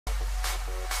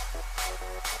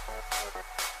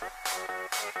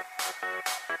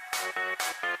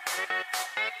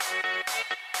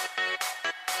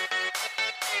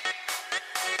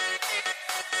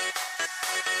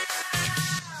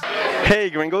Hey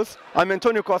gringos, I'm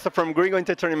Antonio Costa from Gringo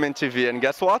Entertainment TV, and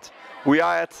guess what? We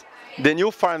are at the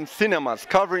New Farm Cinemas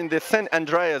covering the San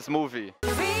Andreas movie.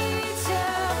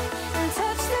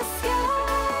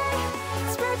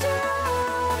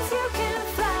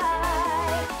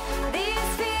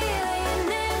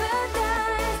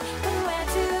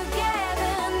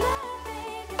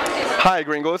 Hi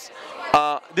gringos,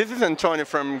 this is Antonio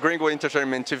from Gringo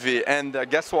Entertainment TV, and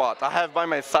guess what? I have by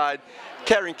my side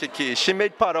Karen Kiki. She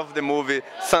made part of the movie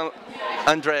San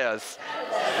Andreas.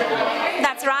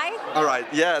 That's right. All right,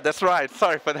 yeah, that's right.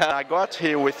 Sorry for that. I got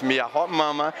here with me a hot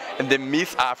mama and the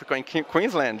Miss Africa in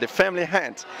Queensland, the family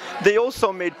hand. They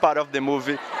also made part of the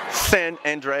movie San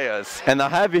Andreas. And I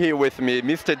have here with me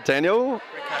Mr. Daniel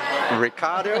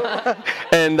Ricardo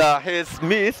and his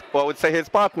Miss, well, I would say his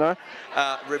partner,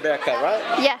 Rebecca, right?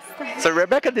 Yes. So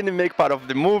Rebecca didn't make part of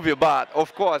the movie, but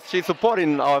of course she's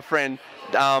supporting our friend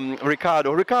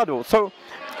Ricardo. Ricardo, so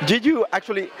did you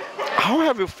actually, how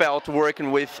have you felt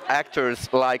working with actors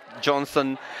like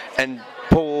Johnson and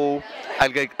Paul,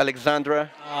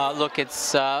 Alexandra? Look,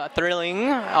 it's thrilling,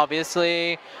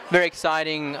 obviously, very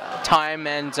exciting time,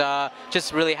 and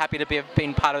just really happy to be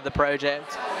being part of the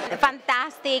project.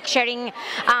 Fantastic sharing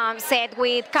set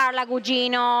with Carla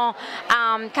Gugino,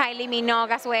 Kylie Minogue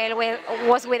as well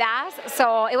was with us,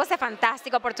 so it was a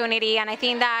fantastic opportunity, and I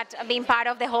think that being part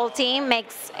of the whole team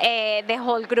makes the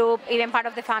whole group even part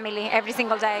of the family every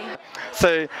single day.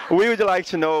 So we would like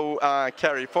to know,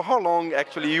 Carrie, for how long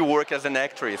actually you work as an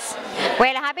actress?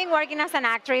 Well, I have been working as an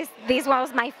actress. This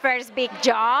was my first big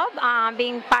job,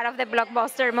 being part of the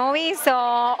blockbuster movie, so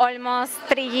almost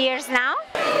 3 years now.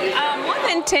 More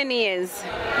than 10 years.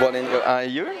 What in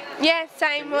you? Yeah,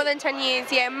 same, more than 10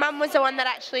 years. Yeah, Mum was the one that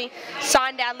actually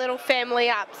signed our little family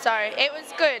up, so it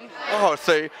was good. Oh,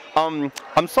 so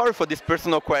I'm sorry for these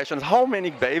personal questions. How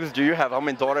many babes do you have? How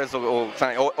many daughters?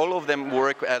 All of them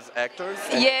work as actors?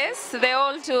 Yes, they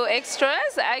all do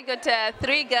extras. I got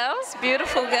 3 girls,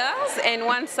 beautiful girls, and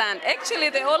 1 son. Actually,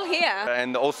 they're all here.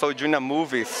 And also doing a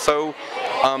movie. So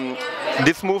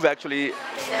this movie actually,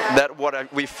 that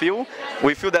what we feel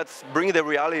that's bringing the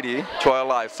reality to our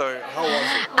life. So how was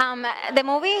it? The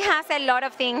movie has a lot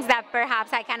of things that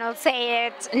perhaps I cannot say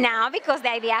it now because the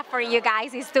idea for you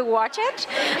guys is to watch it.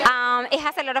 It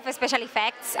has a lot of special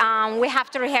effects. We have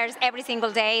to rehearse every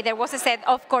single day. There was a set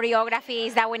of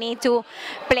choreographies that we need to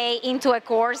play into a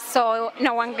course so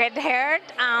no one get hurt.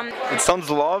 It sounds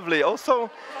lovely. Also,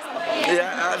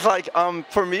 yeah, it's like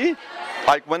for me,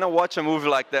 like when I watch a movie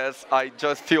like this, I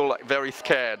just feel like very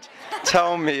scared.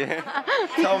 Tell me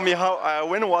how.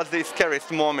 When was the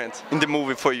scariest moment in the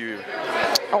movie for you?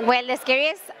 Well, the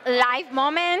scariest live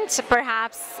moment,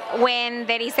 perhaps when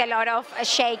there is a lot of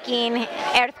shaking,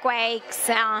 earthquakes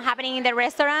happening in the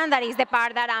restaurant. That is the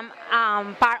part that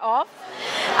I'm part of.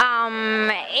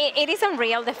 It is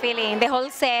unreal, the feeling, the whole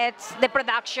set, the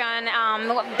production.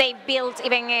 They built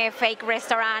even a fake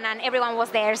restaurant, and everyone was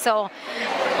there. So.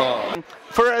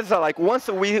 For us, like once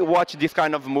we watch this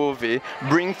kind of movie,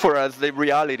 bring for us the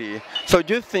reality. So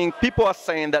do you think people are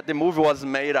saying that the movie was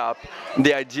made up,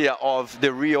 the idea of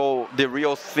the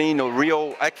real scene or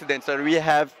real accidents that we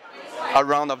have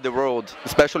around of the world,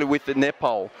 especially with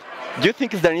Nepal? Do you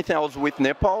think is there anything else with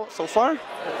Nepal so far?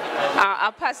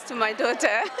 I'll pass to my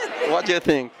daughter. What do you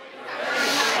think?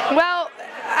 Well,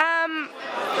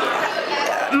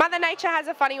 Mother Nature has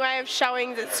a funny way of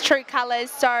showing its true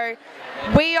colours, so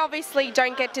we obviously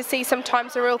don't get to see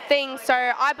sometimes the real thing. So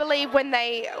I believe when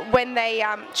they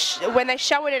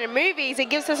show it in movies, it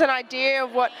gives us an idea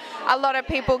of what a lot of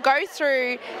people go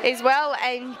through as well,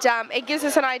 and it gives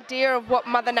us an idea of what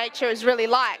Mother Nature is really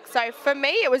like. So for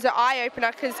me, it was an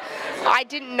eye-opener because I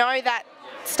didn't know that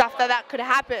stuff that could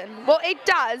happen. Well, it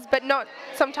does, but not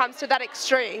sometimes to that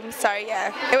extreme. So yeah,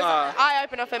 it was an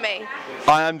eye-opener for me.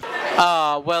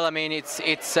 Well, I mean, it's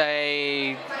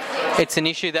an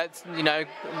issue that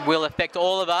will affect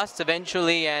all of us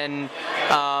eventually, and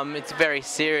it's very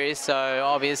serious. So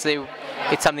obviously,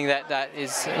 it's something that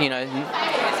is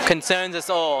concerns us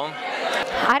all.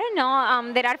 I don't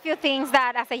know. There are a few things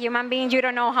that, as a human being, you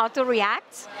don't know how to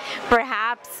react.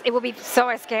 Perhaps it would be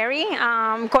so scary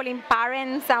calling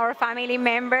parents or family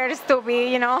members to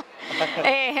be,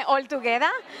 all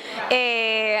together.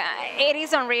 It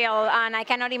is unreal, and I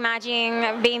cannot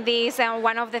imagine being this. And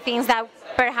one of the things that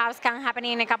perhaps can happen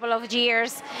in a couple of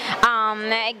years,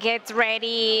 get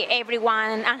ready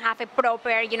everyone and have a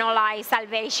proper, like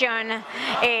salvation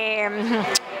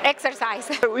exercise.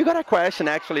 We got a question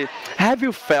actually. Have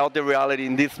you felt the reality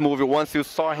in this movie once you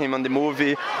saw him on the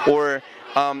movie, or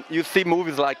you see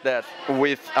movies like that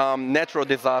with natural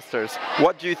disasters?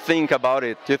 What do you think about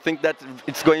it? Do you think that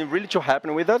it's going really to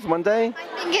happen with us one day?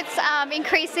 I think it's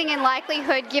increasing in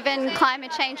likelihood given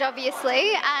climate change,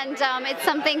 obviously, and it's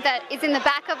something that is in the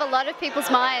back of a lot of people's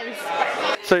minds.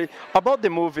 So about the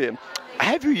movie,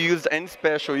 have you used any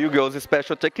you girls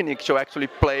special technique to actually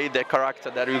play the character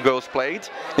that you girls played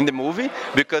in the movie?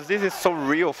 Because this is so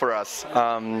real for us.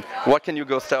 What can you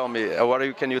girls tell me?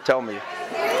 Can you tell me?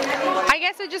 I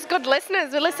guess we're just good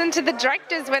listeners. We listen to the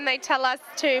directors when they tell us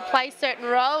to play certain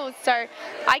roles. So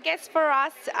I guess for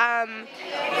us,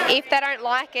 if they don't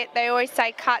like it, they always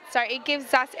say cut. So it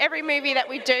gives us, every movie that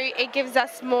we do, it gives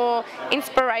us more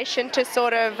inspiration to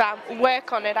sort of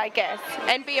work on it, I guess,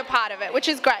 and be a part of it, which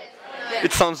is great.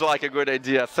 It sounds like a good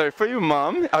idea. So for you,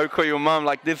 mom, I would call you mom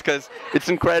like this because it's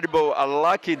incredible. A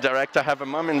lucky director, have a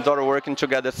mom and daughter working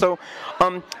together. So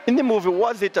in the movie,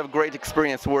 was it a great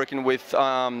experience working with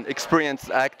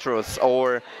experienced actors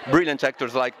or brilliant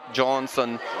actors like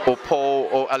Johnson or Paul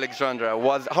or Alexandra?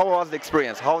 How was the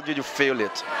experience? How did you feel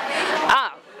it?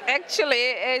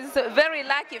 Actually, it's very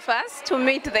lucky for us to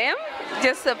meet them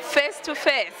just face to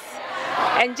face.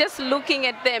 And just looking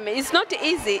at them, it's not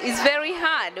easy, it's very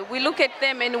hard. We look at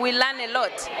them and we learn a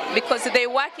lot because they're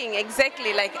working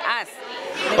exactly like us.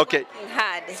 Okay.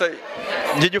 Hard. So,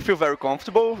 did you feel very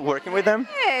comfortable working with them?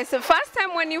 Yes, the first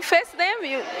time when you face them,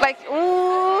 you like,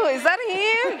 ooh, is that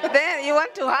him? Then you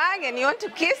want to hug and you want to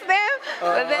kiss them.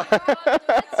 But then,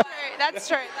 That's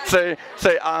true. So,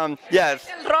 yes.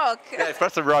 Rock. Yes,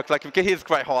 Professor Rock. Like, okay, he's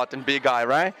quite hot and big guy,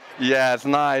 right? Yes,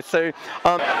 nice. So,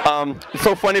 it's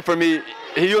so funny for me.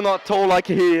 You're not tall like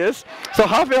he is. So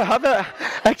how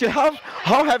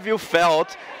have you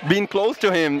felt being close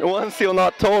to him once you're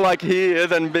not tall like he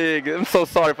is and big? I'm so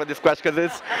sorry for this question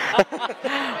because it's...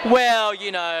 Well,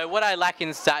 what I lack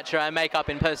in stature, I make up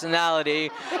in personality.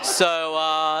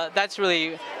 So that's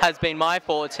really has been my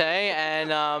forte,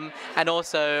 and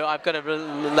also I've got a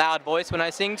really loud voice when I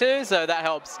sing too, so that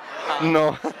helps. No.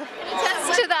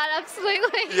 Attest to that,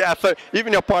 absolutely. Yeah, so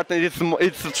even your partner is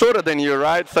shorter than you,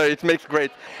 right? So it makes great.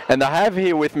 And I have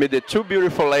here with me the two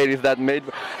beautiful ladies that made,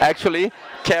 actually,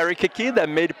 Carrie Kiki, that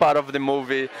made part of the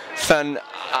movie San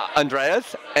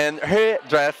Andreas, and her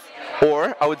dress,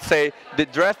 or I would say the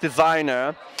dress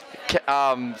designer,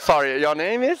 sorry, your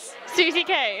name is? Susie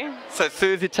K. So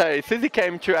Susie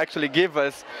came to actually give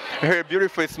us her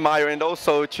beautiful smile and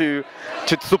also to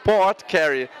support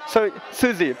Carrie. So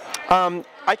Susie,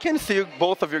 I can see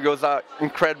both of you girls are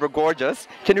incredible, gorgeous.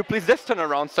 Can you please just turn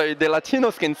around so the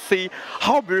Latinos can see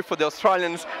how beautiful the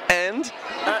Australians and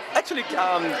actually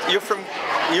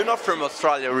you're not from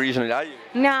Australia originally, are you?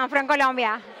 No, I'm from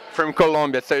Colombia. From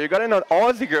Colombia. So you got an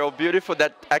Aussie girl, beautiful,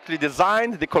 that actually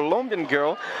designed the Colombian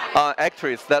girl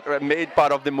actress that made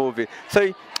part of the movie.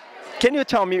 So can you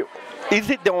tell me, is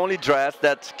it the only dress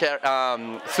that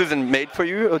Susan made for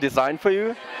you or designed for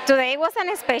you? Today was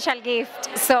a special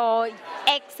gift, so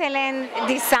excellent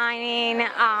designing,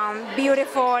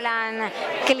 beautiful and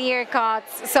clear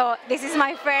cuts. So this is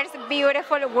my first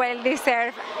beautiful,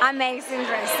 well-deserved, amazing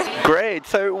dress. Great.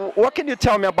 So what can you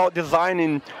tell me about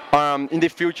designing in the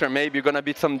future? Maybe you're gonna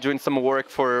be doing some work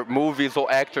for movies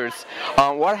or actors.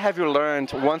 What have you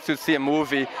learned once you see a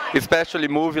movie, especially a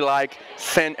movie like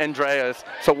San Andreas?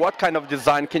 So what kind of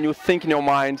design can you think in your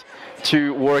mind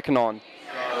to working on?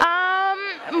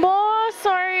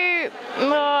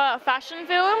 More fashion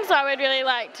films I would really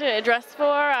like to dress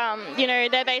for.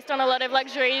 They're based on a lot of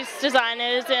luxurious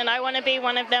designers and I want to be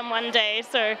one of them one day,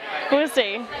 so we'll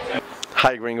see.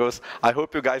 Hi gringos, I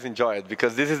hope you guys enjoy it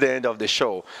because this is the end of the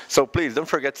show. So please don't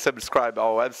forget to subscribe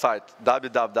our website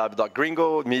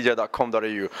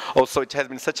www.gringomedia.com.au. Also, it has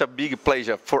been such a big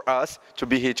pleasure for us to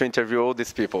be here to interview all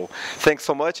these people. Thanks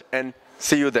so much and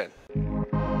see you then.